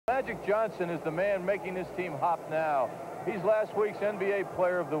Magic Johnson is the man making this team hop now. He's last week's NBA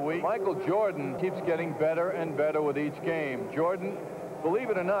Player of the Week. Michael Jordan keeps getting better and better with each game. Jordan,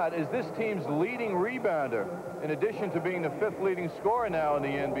 believe it or not, is this team's leading rebounder, in addition to being the 5th leading scorer now in the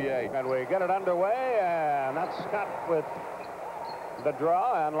NBA. And we get it underway, and that's Scott with the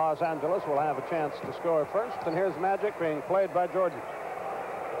draw, and Los Angeles will have a chance to score first. And here's Magic being played by Jordan.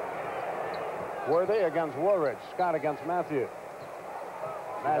 Worthy against Woolridge. Scott against Matthew.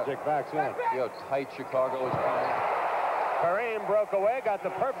 Magic backs in. See how tight Chicago is playing. Kareem broke away, got the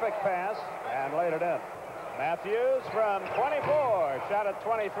perfect pass, and laid it in. Matthews from 24, shot at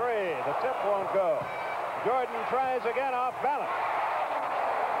 23. The tip won't go. Jordan tries again off balance.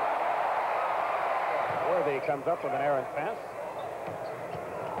 Worthy comes up with an errant pass.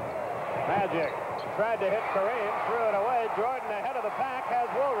 Magic tried to hit Kareem, threw it away. Jordan ahead of the pack has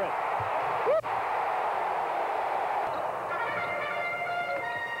Woolridge. Whoop.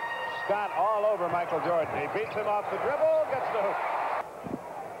 Scott all over Michael Jordan. He beats him off the dribble, gets the hoop.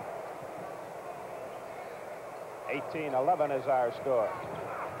 18-11 is our score.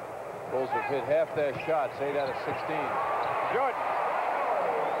 Bulls have hit half their shots, 8 out of 16. Jordan.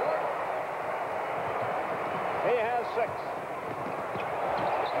 He has 6.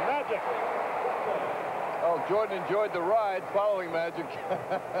 Magic. Oh, Jordan enjoyed the ride following Magic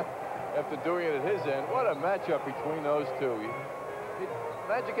after doing it at his end. What a matchup between those two.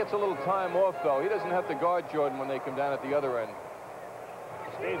 Magic gets a little time off, though. He doesn't have to guard Jordan when they come down at the other end.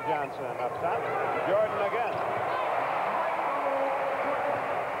 Steve Johnson up top. Jordan again.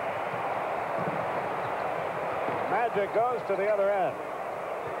 Magic goes to the other end.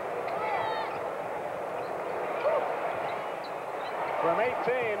 From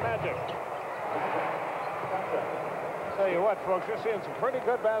 18, Magic. Tell you what, folks, you're seeing some pretty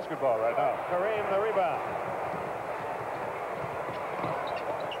good basketball right now. Kareem the rebound.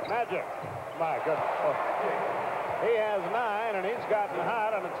 Magic. My goodness. Oh. He has 9, and he's gotten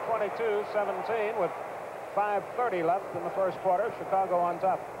hot, and it's 22-17 with 5:30 left in the first quarter. Chicago on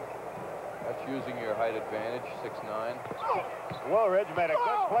top. That's using your height advantage, 6'9". Woolridge made a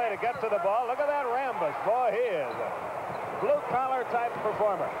good play to get to the ball. Look at that Rambus. Boy, he is a blue-collar type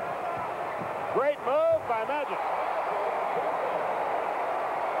performer. Great move by Magic.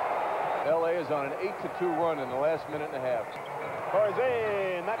 L.A. is on an 8-2 run in the last minute and a half.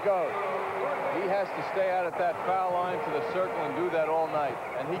 Corzine, that goes. He has to stay out at that foul line to the circle and do that all night,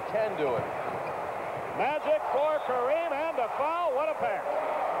 and he can do it. Magic for Kareem, and a foul. What a pass.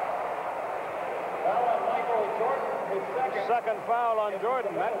 Second foul on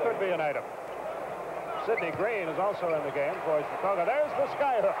Jordan. That could be an item. Sidney Green is also in the game for Chicago. There's the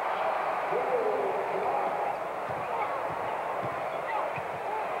skyhook.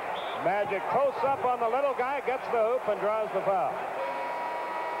 Magic posts up on the little guy, gets the hoop, and draws the foul.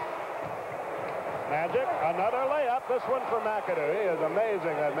 Magic, another layup. This one for McAdoo. He is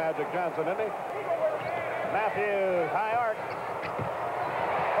amazing, that Magic Johnson, isn't he? Matthews, high arc.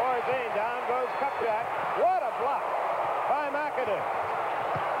 Corzine, down goes Kupchak. What a block by McAdoo.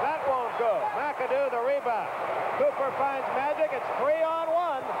 That won't go. McAdoo, the rebound. Cooper finds Magic. It's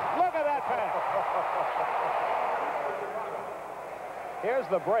 3-on-1. Look at that pass. Here's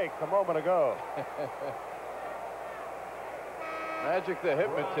the break a moment ago. Magic the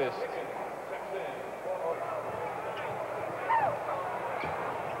hypnotist.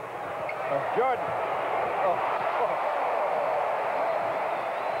 Jordan.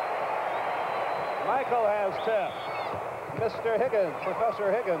 Michael has 10. Mr. Higgins,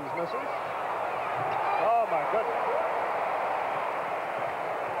 Professor Higgins misses. Oh, my goodness.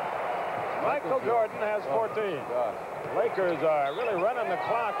 Michael Jordan has 14. Lakers are really running the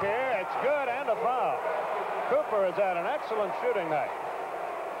clock here. It's good, and a foul. Cooper has had an excellent shooting night.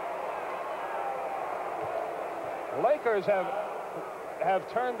 Lakers have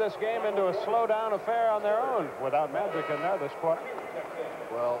turned this game into a slow-down affair on their own without Magic in there this quarter.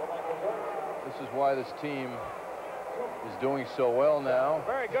 Well, this is why this team is doing so well now.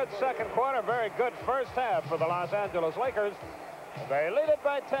 Very good second quarter, very good first half for the Los Angeles Lakers. They lead it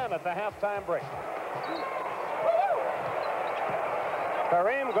by 10 at the halftime break.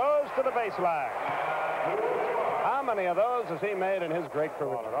 Kareem goes to the baseline. How many of those has he made in his great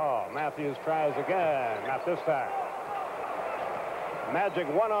career at all? Matthews tries again, not this time. Magic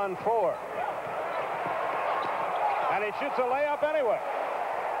 1-on-4. And he shoots a layup anyway.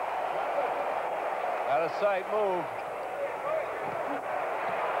 Out of sight move.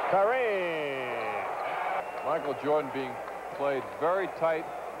 Kareem. Michael Jordan being played very tight.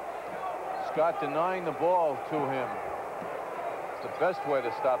 Scott denying the ball to him. It's the best way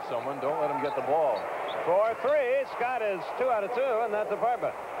to stop someone. Don't let him get the ball. 4-3. Scott is 2 out of 2 in that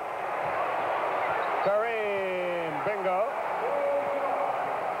department. Kareem, bingo.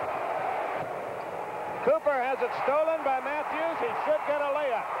 Cooper has it stolen by Matthews. He should get a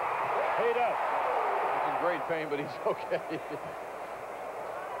layup. He does. He's in great pain, but he's okay.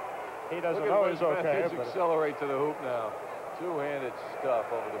 He doesn't know he's okay. Matthews accelerate to the hoop now. Two-handed stuff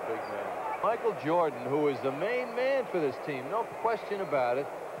over the big man. Michael Jordan, who is the main man for this team, no question about it,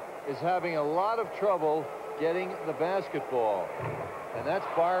 is having a lot of trouble getting the basketball. And that's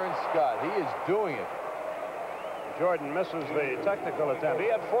Byron Scott. He is doing it. Jordan misses the technical attempt. He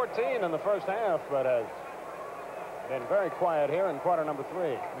had 14 in the first half, but has been very quiet here in quarter number 3.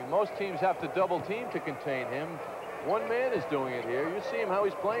 I mean, most teams have to double team to contain him. One man is doing it here. You see him how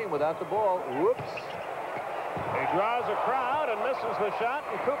he's playing without the ball. Whoops. He draws a crowd and misses the shot,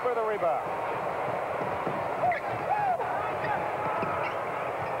 and Cooper the rebound.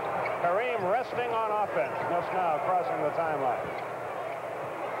 Kareem resting on offense just now, crossing the timeline.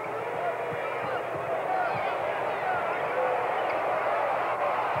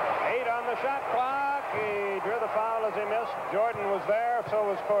 The shot clock. He drew the foul as he missed. Jordan was there, so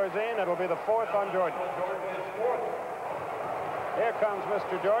was Corzine. It'll be the 4th on Jordan. Here comes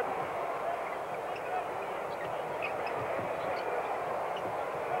Mr. Jordan.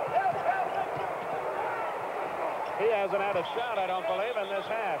 He hasn't had a shot, I don't believe, in this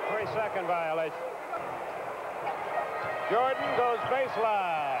half. 3-second violation. Jordan goes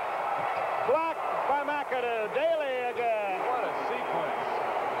baseline. Blocked by McAdoo. Daly again. What a sequence.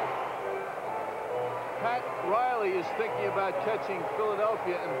 Pat Riley is thinking about catching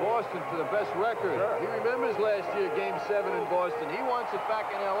Philadelphia and Boston for the best record. Sure. He remembers last year, Game 7 in Boston. He wants it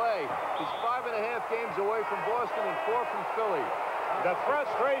back in L.A. He's 5.5 games away from Boston and 4 from Philly. The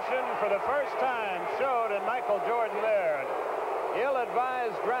frustration for the first time showed in Michael Jordan there.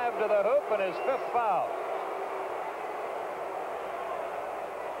 Ill-advised drive to the hoop and his 5th foul.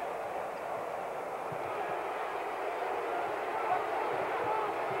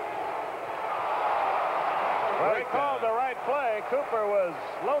 Well, he called the right play. Cooper was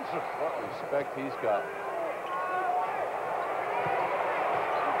lonesome. What respect he's got.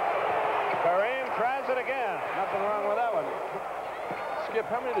 Kareem tries it again. Nothing wrong with that one. Skip,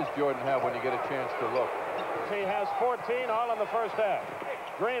 how many does Jordan have when you get a chance to look? He has 14, all in the first half.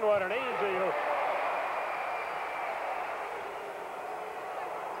 Greenwood, an easy hoop.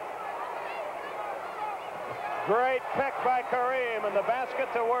 Great pick by Kareem, and the basket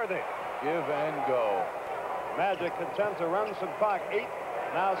to Worthy. Give and go. Magic content to run some clock. 8,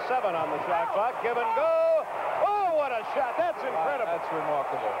 now 7 on the shot clock. Give and go. Oh, what a shot. That's incredible. That's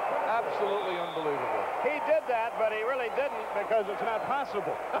remarkable. Absolutely unbelievable. He did that, but he really didn't because it's not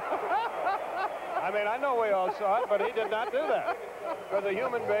possible. I mean, I know we all saw it, but he did not do that because a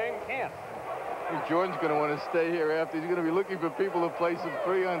human being can't. Jordan's going to want to stay here after. He's going to be looking for people to play some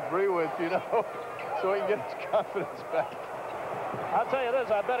 3-on-3 with, you know, so he can get his confidence back. I'll tell you this,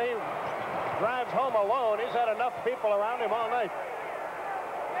 I bet he drives home alone. He's had enough people around him all night.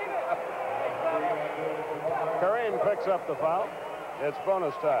 Kareem picks up the foul. It's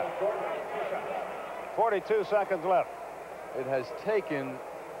bonus time. 42 seconds left. It has taken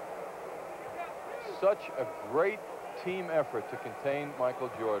such a great team effort to contain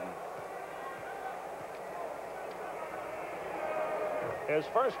Michael Jordan. His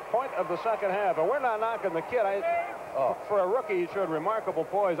first point of the second half, and we're not knocking the kid. For a rookie, he showed remarkable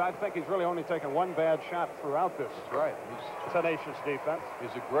poise. I think he's really only taken one bad shot throughout this. That's right. He's tenacious defense.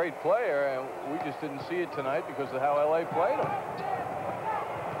 He's a great player, and we just didn't see it tonight because of how L.A. played him.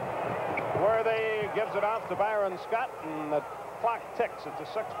 Worthy gives it off to Byron Scott, and the clock ticks. It's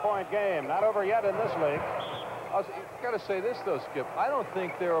a 6-point game. Not over yet in this league. I've got to say this, though, Skip. I don't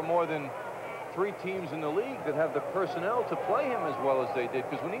think there are more than 3 teams in the league that have the personnel to play him as well as they did,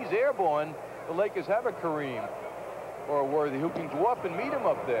 because when he's airborne, the Lakers have a Kareem or a Worthy who can go up and meet him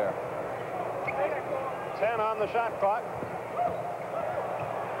up there. 10 on the shot clock.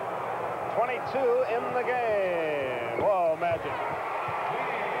 22 in the game. Whoa, Magic.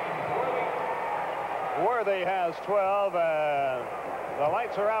 Worthy has 12, and the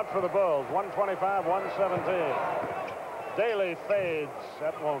lights are out for the Bulls. 125, 117. Daly fades.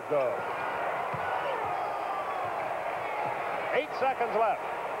 That won't go. 8 seconds left.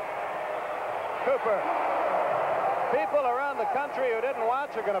 Cooper. People around the country who didn't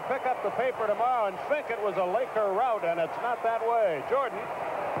watch are going to pick up the paper tomorrow and think it was a Laker rout, and it's not that way. Jordan,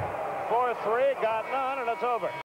 4-3, got none, and it's over.